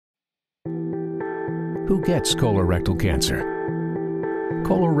Who gets colorectal cancer?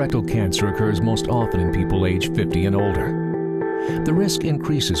 Colorectal cancer occurs most often in people age 50 and older. The risk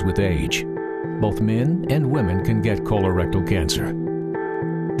increases with age. Both men and women can get colorectal cancer.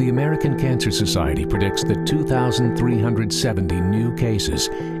 The American Cancer Society predicts that 2,370 new cases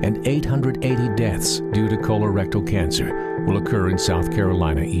and 880 deaths due to colorectal cancer will occur in South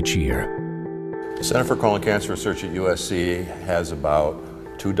Carolina each year. The Center for Colon Cancer Research at USC has about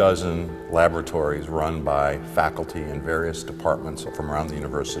 24 laboratories run by faculty in various departments from around the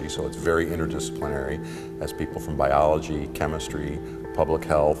university, so it's very interdisciplinary, as people from biology, chemistry, public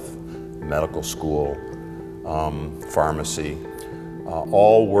health, medical school, pharmacy,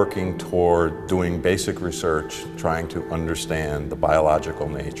 all working toward doing basic research, trying to understand the biological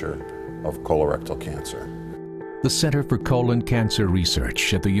nature of colorectal cancer. The Center for Colon Cancer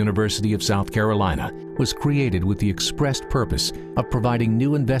Research at the University of South Carolina was created with the expressed purpose of providing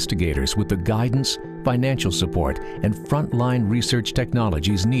new investigators with the guidance, financial support, and frontline research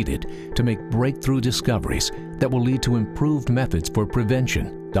technologies needed to make breakthrough discoveries that will lead to improved methods for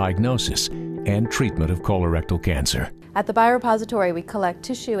prevention, diagnosis, and treatment of colorectal cancer. At the biorepository, we collect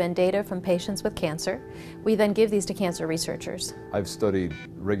tissue and data from patients with cancer. We then give these to cancer researchers. I've studied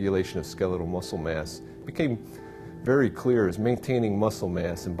regulation of skeletal muscle mass. It became very clear as maintaining muscle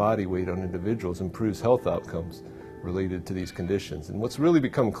mass and body weight on individuals improves health outcomes related to these conditions. And what's really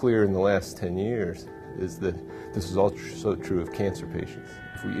become clear in the last 10 years is that this is also true of cancer patients.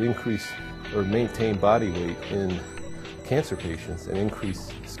 If we increase or maintain body weight in cancer patients and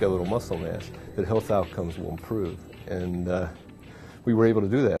increase skeletal muscle mass, that health outcomes will improve. And we were able to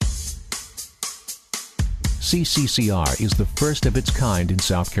do that. CCCR is the first of its kind in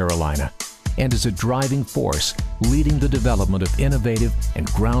South Carolina and is a driving force leading the development of innovative and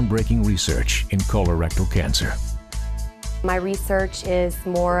groundbreaking research in colorectal cancer. My research is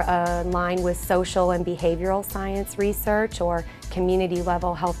more aligned with social and behavioral science research or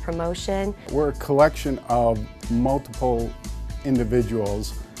community-level health promotion. We're a collection of multiple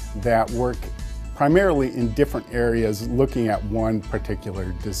individuals that work primarily in different areas looking at one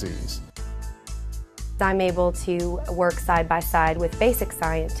particular disease. I'm able to work side by side with basic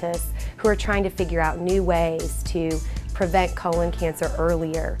scientists who are trying to figure out new ways to prevent colon cancer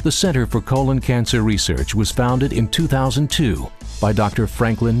earlier. The Center for Colon Cancer Research was founded in 2002 by Dr.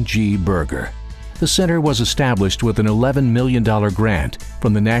 Franklin G. Berger. The center was established with an $11 million grant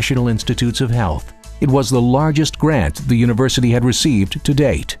from the National Institutes of Health. It was the largest grant the university had received to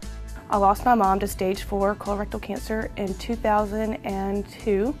date. I lost my mom to stage 4 colorectal cancer in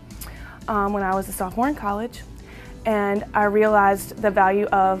 2002 when I was a sophomore in college, and I realized the value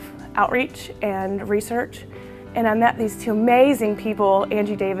of outreach and research. And I met these two amazing people,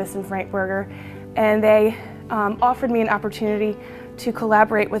 Angie Davis and Frank Berger, and they offered me an opportunity to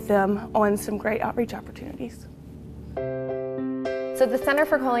collaborate with them on some great outreach opportunities. So the Center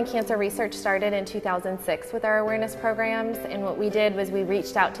for Colon Cancer Research started in 2006 with our awareness programs, and what we did was we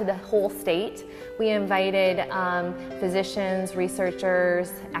reached out to the whole state. We invited physicians,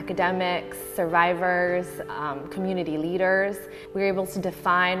 researchers, academics, survivors, community leaders. We were able to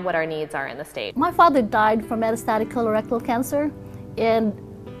define what our needs are in the state. My father died from metastatic colorectal cancer, and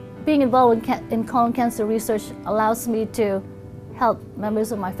being involved in colon cancer research allows me to help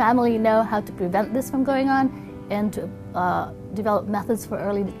members of my family know how to prevent this from going on and to develop methods for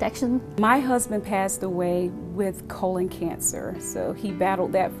early detection. My husband passed away with colon cancer, so he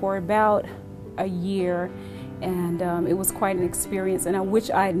battled that for about a year, and it was quite an experience, and I wish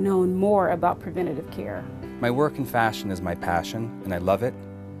I had known more about preventative care. My work in fashion is my passion, and I love it,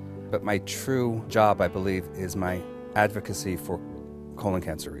 but my true job, I believe, is my advocacy for colon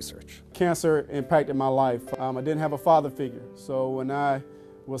cancer research. Cancer impacted my life. I didn't have a father figure, so when I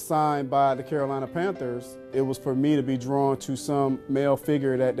was signed by the Carolina Panthers, it was for me to be drawn to some male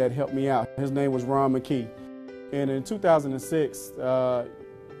figure that helped me out. His name was Ron McKee. And in 2006,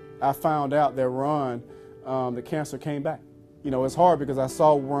 I found out that Ron, the cancer came back. You know, it's hard because I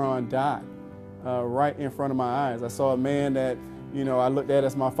saw Ron die right in front of my eyes. I saw a man that, you know, I looked at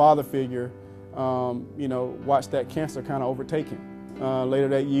as my father figure, you know, watched that cancer kind of overtake him. Later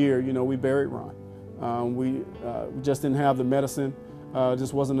that year, you know, we buried Ron. We just didn't have the medicine.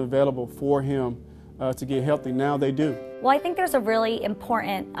 Just wasn't available for him to get healthy. Now they do. Well, I think there's a really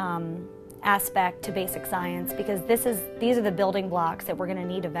important aspect to basic science because these are the building blocks that we're going to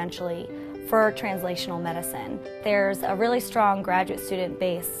need eventually for translational medicine. There's a really strong graduate student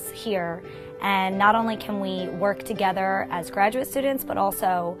base here, and not only can we work together as graduate students, but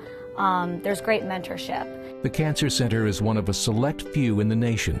also there's great mentorship. The Cancer Center is one of a select few in the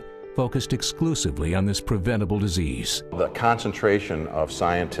nation focused exclusively on this preventable disease. The concentration of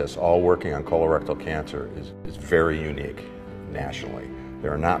scientists all working on colorectal cancer is very unique nationally.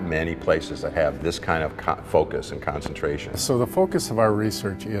 There are not many places that have this kind of focus and concentration. So the focus of our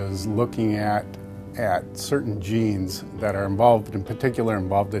research is looking at certain genes that are involved, in particular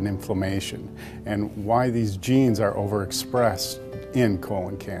involved in inflammation, and why these genes are overexpressed in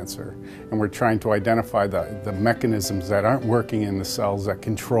colon cancer. And we're trying to identify the mechanisms that aren't working in the cells that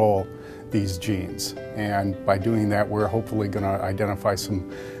control these genes. And by doing that, we're hopefully going to identify some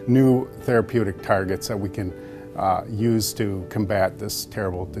new therapeutic targets that we can use to combat this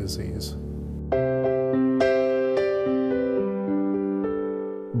terrible disease.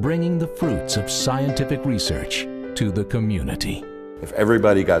 Bringing the fruits of scientific research to the community. If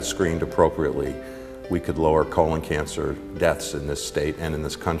everybody got screened appropriately, we could lower colon cancer deaths in this state and in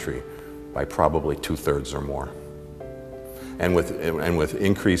this country by probably 2/3 or more. And with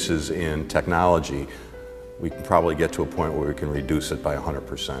increases in technology, we can probably get to a point where we can reduce it by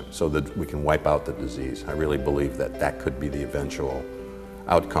 100% so that we can wipe out the disease. I really believe that that could be the eventual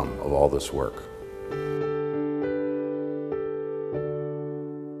outcome of all this work.